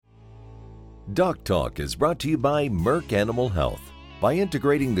Doc Talk is brought to you by Merck Animal Health. By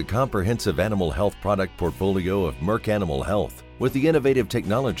integrating the comprehensive animal health product portfolio of Merck Animal Health with the innovative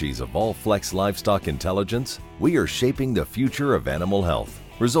technologies of All-Flex Livestock Intelligence, we are shaping the future of animal health,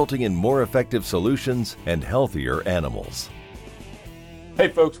 resulting in more effective solutions and healthier animals. Hey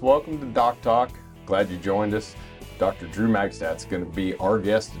folks, welcome to Doc Talk. Glad you joined us. Dr. Drew Magstadt is going to be our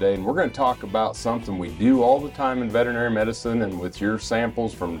guest today, and we're going to talk about something we do all the time in veterinary medicine and with your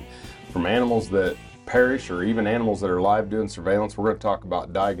samples from animals that perish or even animals that are live doing surveillance. We're going to talk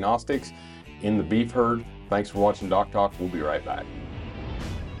about diagnostics in the beef herd. Thanks for watching Doc Talk. We'll be right back.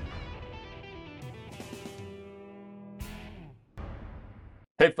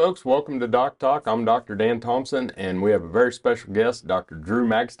 Hey folks, welcome to Doc Talk. I'm Dr. Dan Thompson, and we have a very special guest, Dr. Drew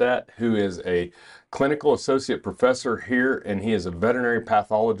Magstadt, who is a clinical associate professor here, and he is a veterinary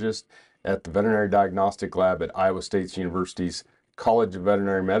pathologist at the Veterinary Diagnostic Lab at Iowa State University's College of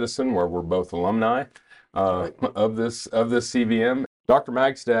Veterinary Medicine, where we're both alumni of this CVM. Dr.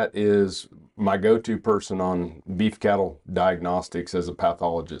 Magstadt is my go-to person on beef cattle diagnostics as a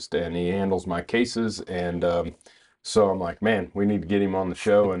pathologist, and he handles my cases. And so I'm like, man, we need to get him on the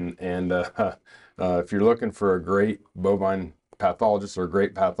show. And if you're looking for a great bovine pathologist or a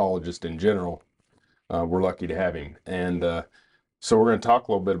great pathologist in general, we're lucky to have him. And so we're going to talk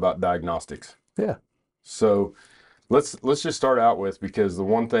a little bit about diagnostics. Yeah. So let's just start out with, because the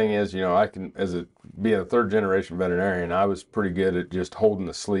one thing is, I can, being a third generation veterinarian, I was pretty good at just holding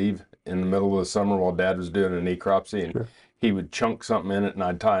the sleeve in the middle of the summer while Dad was doing a necropsy, and he would chunk something in it and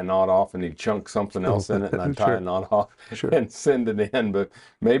I'd tie a knot off, and he'd chunk something else in it and I'd tie a knot off and send it in. But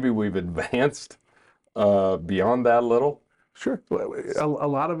maybe we've advanced beyond that a little. Sure. A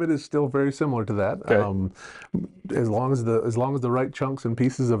lot of it is still very similar to that. Okay. As long as the right chunks and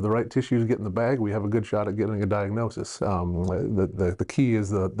pieces of the right tissues get in the bag, we have a good shot at getting a diagnosis. The key is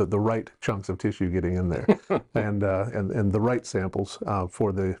the right chunks of tissue getting in there, and the right samples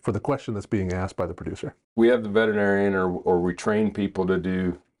for the question that's being asked by the producer. We have the veterinarian, or we train people to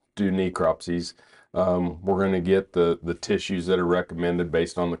do necropsies. We're going to get the tissues that are recommended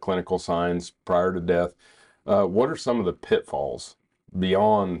based on the clinical signs prior to death. What are some of the pitfalls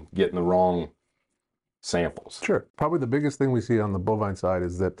beyond getting the wrong samples? Sure. Probably the biggest thing we see on the bovine side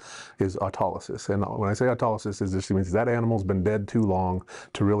is autolysis. And when I say autolysis, it just means that animal's been dead too long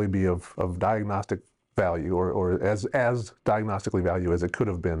to really be of diagnostic value, or as diagnostically value as it could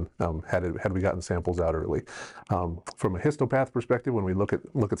have been had we gotten samples out early. From a histopath perspective, when we look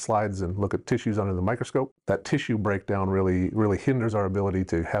at slides and look at tissues under the microscope, that tissue breakdown really hinders our ability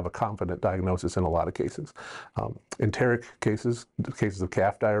to have a confident diagnosis in a lot of cases. Enteric cases of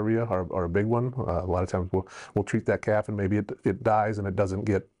calf diarrhea are a big one. A lot of times we'll treat that calf and maybe it dies and it doesn't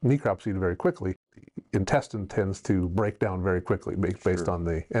get necropsied very quickly. Intestine tends to break down very quickly based on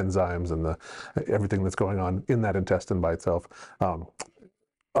the enzymes and everything that's going on in that intestine by itself.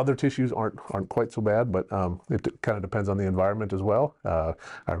 Other tissues aren't quite so bad, but it kind of depends on the environment as well.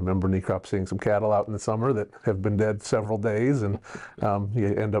 I remember necropsying some cattle out in the summer that have been dead several days, and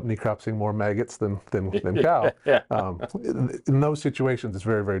you end up necropsying more maggots than cow. In those situations, it's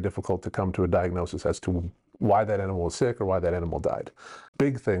very, very difficult to come to a diagnosis as to why that animal was sick or why that animal died.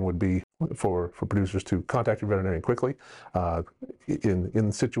 Big thing would be for producers to contact your veterinarian quickly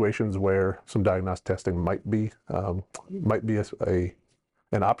in situations where some diagnostic testing might be an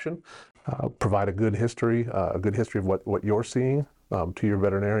option. Provide a good history of what you're seeing to your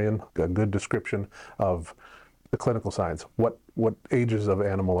veterinarian, a good description of the clinical signs, what ages of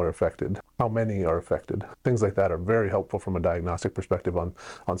animal are affected, how many are affected. Things like that are very helpful from a diagnostic perspective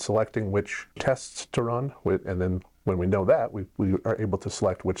on selecting which tests to run, and then when we know that, we are able to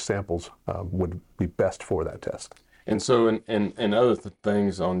select which samples would be best for that test. And so, and other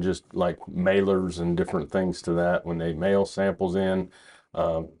things on just like mailers and different things to that, when they mail samples in,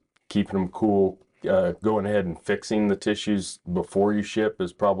 keeping them cool, going ahead and fixing the tissues before you ship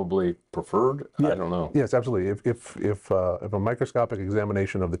is probably preferred. Yeah. I don't know. Yes, absolutely. If a microscopic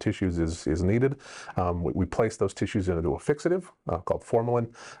examination of the tissues is needed, we place those tissues into a fixative called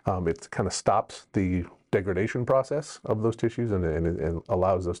formalin. It kind of stops the degradation process of those tissues and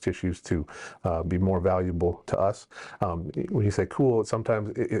allows those tissues to be more valuable to us. When you say cool,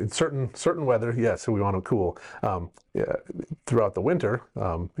 sometimes in certain weather, yes, we want them cool. Throughout the winter,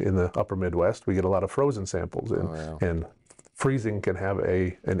 in the upper Midwest, we get a lot of frozen samples, and freezing can have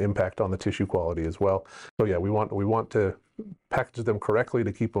an impact on the tissue quality as well. So yeah, we want to package them correctly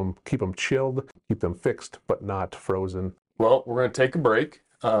to keep them chilled, keep them fixed, but not frozen. Well, we're going to take a break.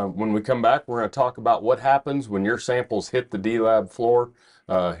 When we come back, we're going to talk about what happens when your samples hit the D-Lab floor.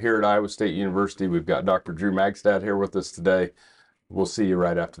 Here at Iowa State University, we've got Dr. Drew Magstadt here with us today. We'll see you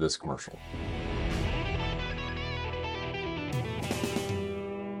right after this commercial.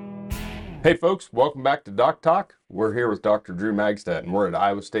 Hey folks, welcome back to Doc Talk. We're here with Dr. Drew Magstadt, and we're at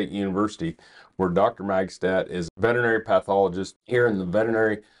Iowa State University, where Dr. Magstadt is a veterinary pathologist here in the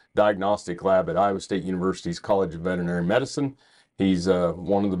veterinary diagnostic lab at Iowa State University's College of Veterinary Medicine. He's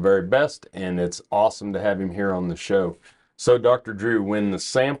one of the very best, and it's awesome to have him here on the show. So Dr. Drew, when the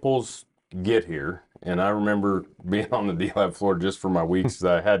samples get here, and I remember being on the D-Lab floor just for my weeks,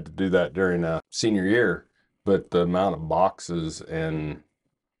 I had to do that during senior year, but the amount of boxes and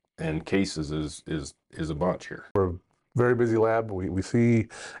cases is a bunch here. We're a very busy lab. We see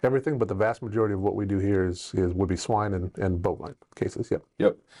everything, but the vast majority of what we do here would be swine and bovine cases. Yep.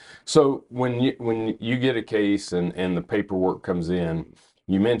 Yep. So when you get a case and the paperwork comes in,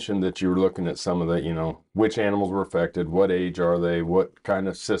 you mentioned that you were looking at some of the, which animals were affected, what age are they, what kind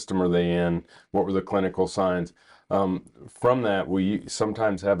of system are they in, what were the clinical signs. From that, will you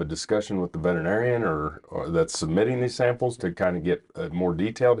sometimes have a discussion with the veterinarian or that's submitting these samples to kind of get a more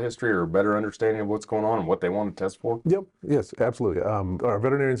detailed history or a better understanding of what's going on and what they want to test for? Yep. Yes, absolutely. Our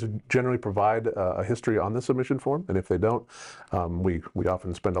veterinarians generally provide a history on the submission form, and if they don't, we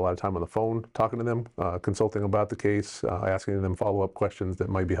often spend a lot of time on the phone talking to them, consulting about the case, asking them follow-up questions that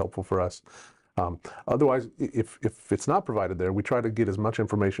might be helpful for us. Otherwise, if it's not provided there, we try to get as much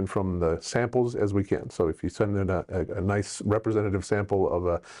information from the samples as we can. So if you send in a nice representative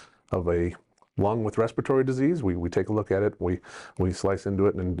sample of a lung with respiratory disease, we take a look at it, we slice into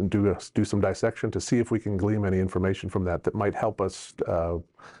it and do some dissection to see if we can glean any information from that might help us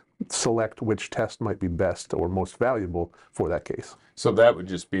select which test might be best or most valuable for that case. So that would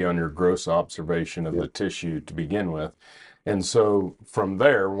just be on your gross observation of the tissue to begin with. And so from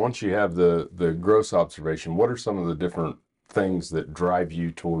there, once you have the gross observation, what are some of the different things that drive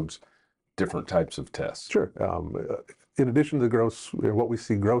you towards different types of tests? Sure. In addition to the gross, what we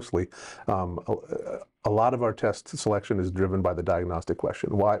see grossly, a lot of our test selection is driven by the diagnostic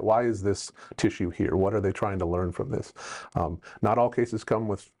question. Why is this tissue here? What are they trying to learn from this? Not all cases come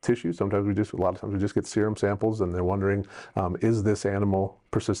with tissue. Sometimes a lot of times we just get serum samples and they're wondering, is this animal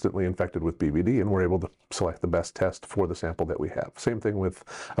persistently infected with BVD? And we're able to select the best test for the sample that we have. Same thing with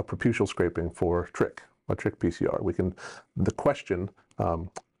a preputial scraping for a trick PCR. The question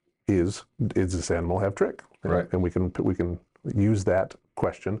is this animal have trick? Right. And we can use that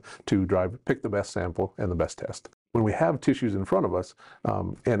question to pick the best sample and the best test. When we have tissues in front of us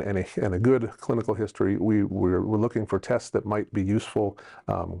and a good clinical history, we're looking for tests that might be useful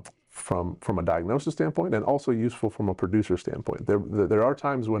from a diagnosis standpoint and also useful from a producer standpoint. There are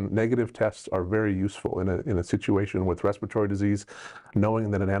times when negative tests are very useful in a situation with respiratory disease. Knowing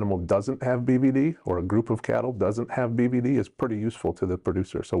that an animal doesn't have BVD or a group of cattle doesn't have BVD is pretty useful to the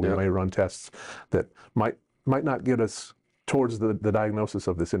producer. So we may run tests that might not get us towards the diagnosis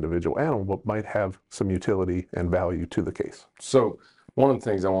of this individual animal, but might have some utility and value to the case. So one of the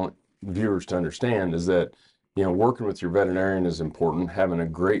things I want viewers to understand is that working with your veterinarian is important. Having a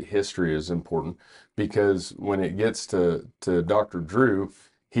great history is important because when it gets to Dr. Drew,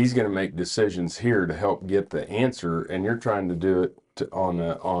 he's going to make decisions here to help get the answer, and you're trying to do it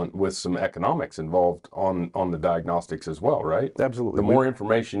with some economics involved on the diagnostics as well, right? Absolutely. The more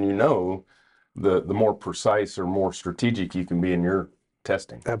information you know, the more precise or more strategic you can be in your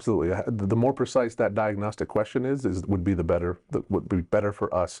testing. Absolutely. The more precise that diagnostic question would be better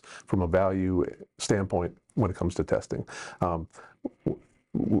for us from a value standpoint when it comes to testing.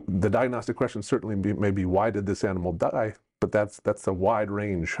 The diagnostic question certainly may be why did this animal die? But that's a wide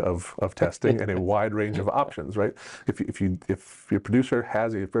range of testing and a wide range of options, right? If your producer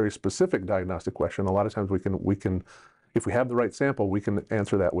has a very specific diagnostic question, a lot of times we can if we have the right sample, we can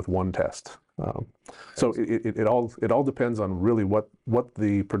answer that with one test. So it all depends on really what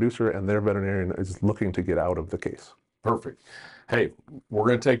the producer and their veterinarian is looking to get out of the case. Perfect. Hey, we're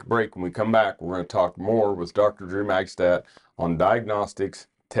going to take a break. When we come back, we're going to talk more with Dr. Drew Magstadt on diagnostics,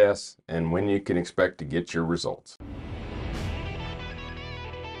 tests, and when you can expect to get your results.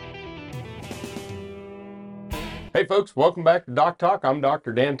 Hey folks, welcome back to Doc Talk. I'm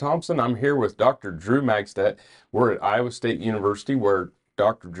Dr. Dan Thompson. I'm here with Dr. Drew Magstadt. We're at Iowa State University where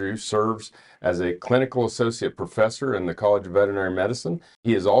Dr. Drew serves as a clinical associate professor in the College of Veterinary Medicine.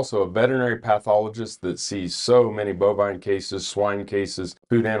 He is also a veterinary pathologist that sees so many bovine cases, swine cases,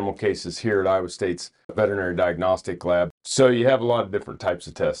 food animal cases here at Iowa State's Veterinary Diagnostic Lab. So you have a lot of different types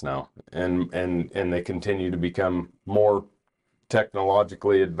of tests now, and they continue to become more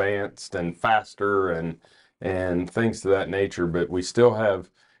technologically advanced and faster and things to that nature, but we still have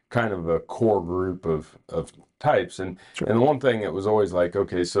kind of a core group of types. And the one thing that was always like,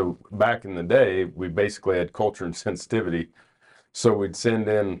 okay, so back in the day, we basically had culture and sensitivity. So we'd send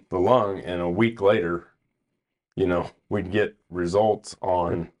in the lung and a week later, we'd get results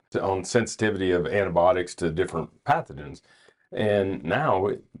on on sensitivity of antibiotics to different pathogens. And now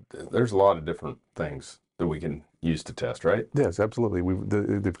there's a lot of different things that we can use to test, right? Yes, absolutely.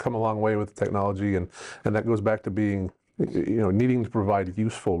 They've come a long way with technology, and that goes back to being, needing to provide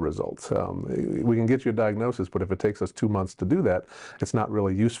useful results. We can get you a diagnosis, but if it takes us 2 months to do that, it's not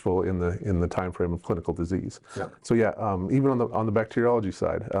really useful in the time frame of clinical disease. Yeah. So yeah, even on the bacteriology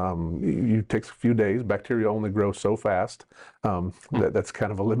side, it takes a few days. Bacteria only grow so fast. That's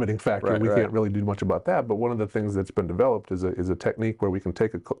kind of a limiting factor. Right, we right. can't really do much about that. But one of the things that's been developed is a technique where we can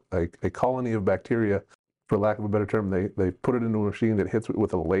take a colony of bacteria. For lack of a better term, they put it into a machine that hits it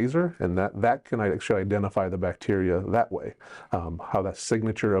with a laser, and that can actually identify the bacteria that way. How that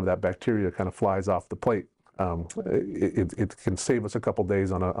signature of that bacteria kind of flies off the plate. It can save us a couple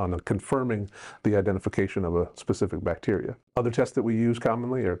days on confirming the identification of a specific bacteria. Other tests that we use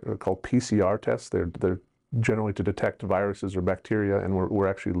commonly are called PCR tests. They're generally to detect viruses or bacteria, and we're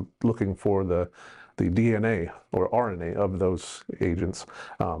actually looking for the DNA or RNA of those agents.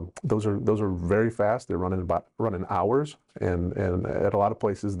 Those are very fast. They're running hours, and at a lot of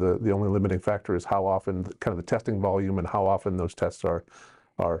places the only limiting factor is how often, kind of the testing volume and how often those tests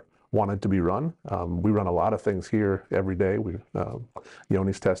are wanted to be run. We run a lot of things here every day.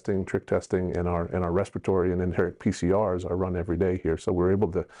 Yonis testing, trick testing, and our respiratory and enteric PCRs are run every day here. So we're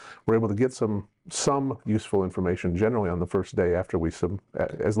able to get some useful information generally on the first day after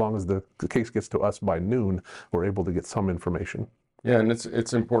as long as the case gets to us by noon, we're able to get some information. Yeah, and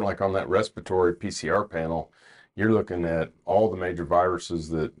it's important, like on that respiratory PCR panel, you're looking at all the major viruses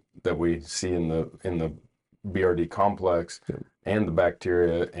that we see in the BRD complex, yeah, and the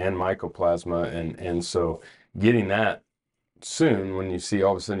bacteria and mycoplasma, and so getting that soon, when you see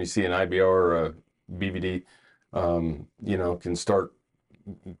all of a sudden you see an IBR or a BVD, can start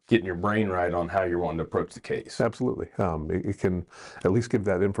getting your brain right on how you're wanting to approach the case. Absolutely. It can at least give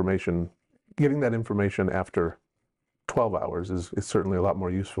that information. Getting that information after 12 hours is certainly a lot more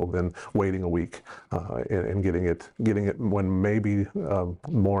useful than waiting a week and getting it when maybe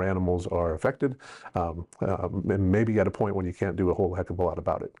more animals are affected, and maybe at a point when you can't do a whole heck of a lot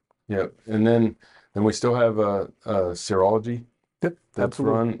about it. Yeah, and then we still have a serology. Yep, that's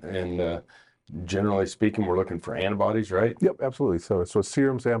absolutely. Run, and generally speaking, we're looking for antibodies, right? Yep, absolutely. So a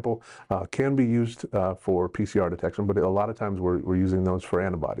serum sample can be used for PCR detection, but a lot of times we're using those for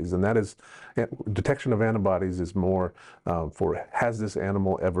antibodies, and that is detection of antibodies is more for, has this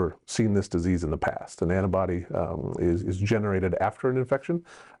animal ever seen this disease in the past? An antibody is generated after an infection.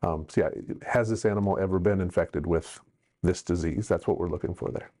 So yeah, has this animal ever been infected with this disease? That's what we're looking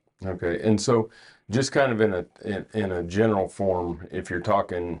for there. Okay, and so just kind of in a general form, if you're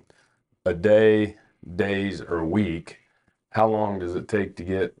talking a day, days, or a week, how long does it take to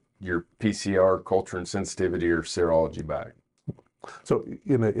get your PCR culture and sensitivity or serology back? So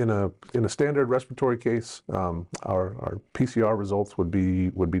in a standard respiratory case, our PCR results would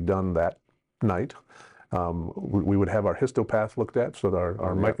be done that night. We would have our histopath looked at, so that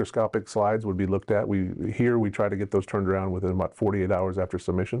our microscopic slides would be looked at. We try to get those turned around within about 48 hours after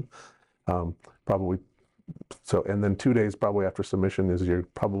submission, probably. So, and then 2 days probably after submission is you're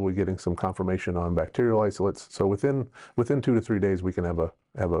probably getting some confirmation on bacterial isolates. So within 2 to 3 days, we can have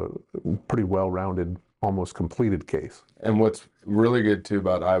a pretty almost completed case. And what's really good too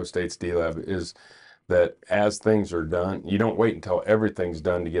about Iowa State's D-Lab is that as things are done, you don't wait until everything's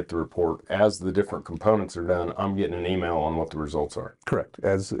done to get the report. As the different components are done, I'm getting an email on what the results are. Correct.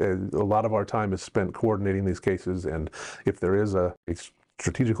 As a lot of our time is spent coordinating these cases, and if there is a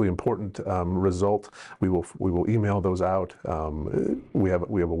strategically important result, we will email those out. We have a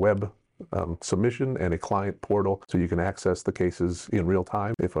web submission and a client portal, so you can access the cases in real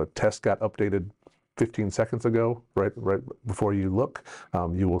time. If a test got updated 15 seconds ago, right before you look,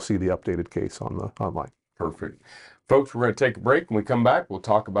 you will see the updated case online. Perfect. Folks, we're going to take a break. When we come back, we'll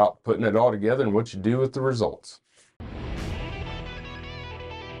talk about putting it all together and what you do with the results.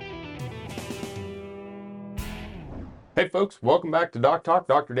 Hey folks, welcome back to Doc Talk.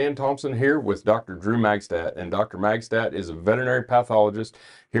 Dr. Dan Thompson here with Dr. Drew Magstadt, and Dr. Magstadt is a veterinary pathologist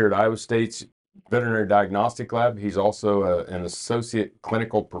here at Iowa State's Veterinary Diagnostic Lab. He's also an associate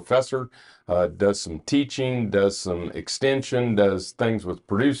clinical professor, does some teaching, does some extension, does things with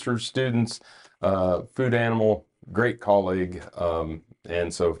producers, students, food animal, great colleague,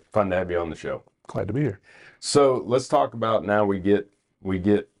 and so fun to have you on the show. Glad to be here. So let's talk about now we get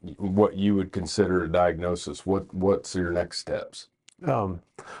what you would consider a diagnosis. What's your next steps?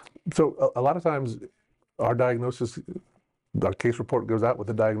 So a lot of times our diagnosis, our case report goes out with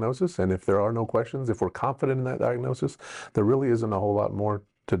a diagnosis, and if there are no questions, if we're confident in that diagnosis, there really isn't a whole lot more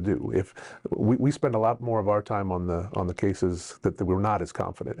to do. If we spend a lot more of our time on the cases that we're not as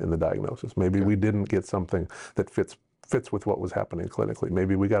confident in the diagnosis. Maybe we didn't get something that fits with what was happening clinically.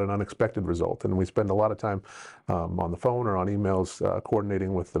 Maybe we got an unexpected result, and we spend a lot of time on the phone or on emails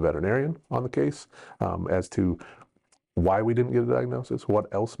coordinating with the veterinarian on the case as to why we didn't get a diagnosis,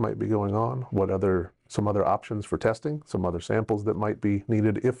 what else might be going on, some other options for testing, some other samples that might be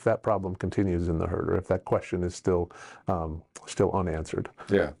needed if that problem continues in the herd, or if that question is still unanswered.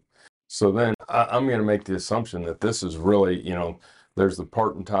 Yeah. So then I'm going to make the assumption that this is really, there's the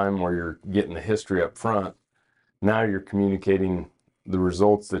part in time where you're getting the history up front. Now you're communicating the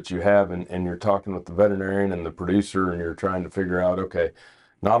results that you have, and you're talking with the veterinarian and the producer, and you're trying to figure out, okay,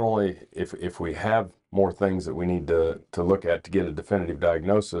 not only if we have more things that we need to look at to get a definitive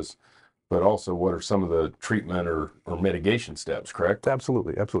diagnosis, but also what are some of the treatment or mitigation steps, correct?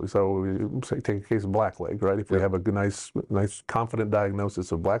 Absolutely. So we take a case of blackleg, right? If we have a nice confident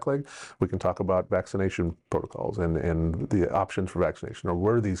diagnosis of blackleg, we can talk about vaccination protocols and the options for vaccination, or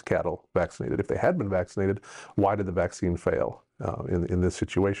were these cattle vaccinated? If they had been vaccinated, why did the vaccine fail? In this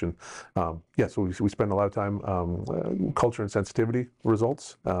situation. So we spend a lot of time, culture and sensitivity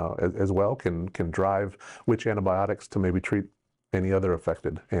results as well can drive which antibiotics to maybe treat any other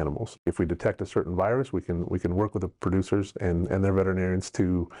affected animals. If we detect a certain virus, we can work with the producers and their veterinarians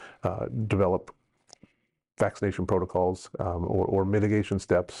to develop vaccination protocols or mitigation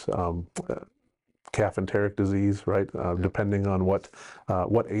steps. Calf enteric disease, right? Depending on what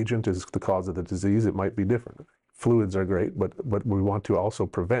agent is the cause of the disease, it might be different. Fluids are great, but we want to also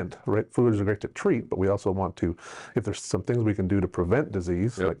prevent, right? Fluids are great to treat, but we also want to, if there's some things we can do to prevent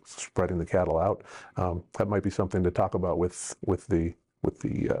disease, like spreading the cattle out, that might be something to talk about with the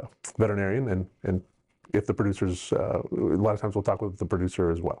veterinarian, and if the producers, a lot of times we'll talk with the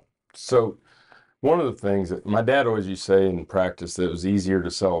producer as well. So one of the things that my dad always used to say in practice, that it was easier to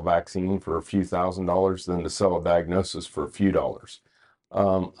sell a vaccine for a few $1,000s than to sell a diagnosis for a few dollars.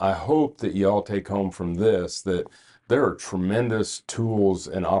 I hope that you all take home from this that there are tremendous tools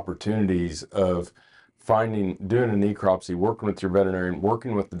and opportunities of doing a necropsy, working with your veterinarian,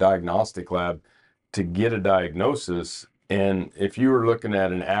 working with the diagnostic lab to get a diagnosis. And if you were looking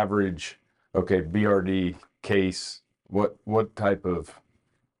at an average, BRD case, what type of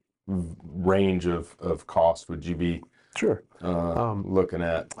range of cost would you be looking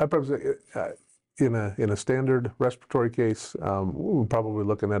at? I'd probably say in a standard respiratory case, we're probably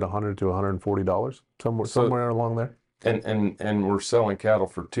looking at $100 to $140, somewhere along there. And we're selling cattle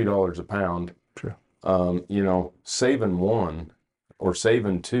for $2 a pound. Sure. Saving one or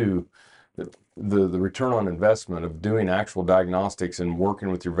saving two, the return on investment of doing actual diagnostics and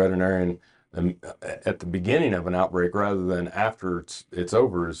working with your veterinarian at the beginning of an outbreak rather than after it's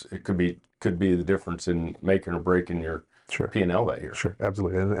over, it could be the difference in making or breaking your P&L that year. Sure,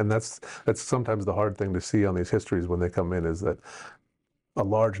 absolutely. And that's sometimes the hard thing to see on these histories when they come in, is that a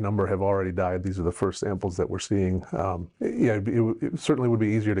large number have already died. These are the first samples that we're seeing. It certainly would be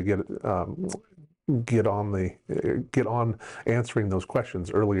easier to get on answering those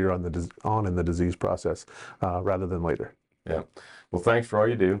questions earlier on in the disease process rather than later. Yeah. Well, thanks for all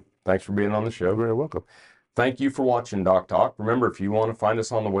you do. Thanks for being on the show. You're very welcome. Thank you for watching Doc Talk. Remember, if you want to find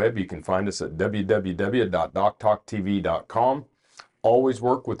us on the web, you can find us at www.doctalktv.com. Always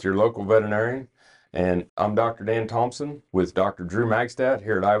work with your local veterinarian. And I'm Dr. Dan Thompson with Dr. Drew Magstadt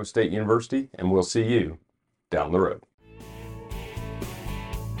here at Iowa State University, and we'll see you down the road.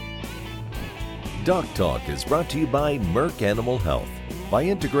 Doc Talk is brought to you by Merck Animal Health. By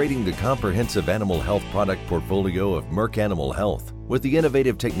integrating the comprehensive animal health product portfolio of Merck Animal Health with the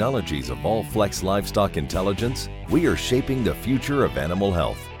innovative technologies of All-Flex Livestock Intelligence, we are shaping the future of animal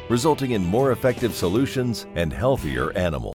health, resulting in more effective solutions and healthier animals.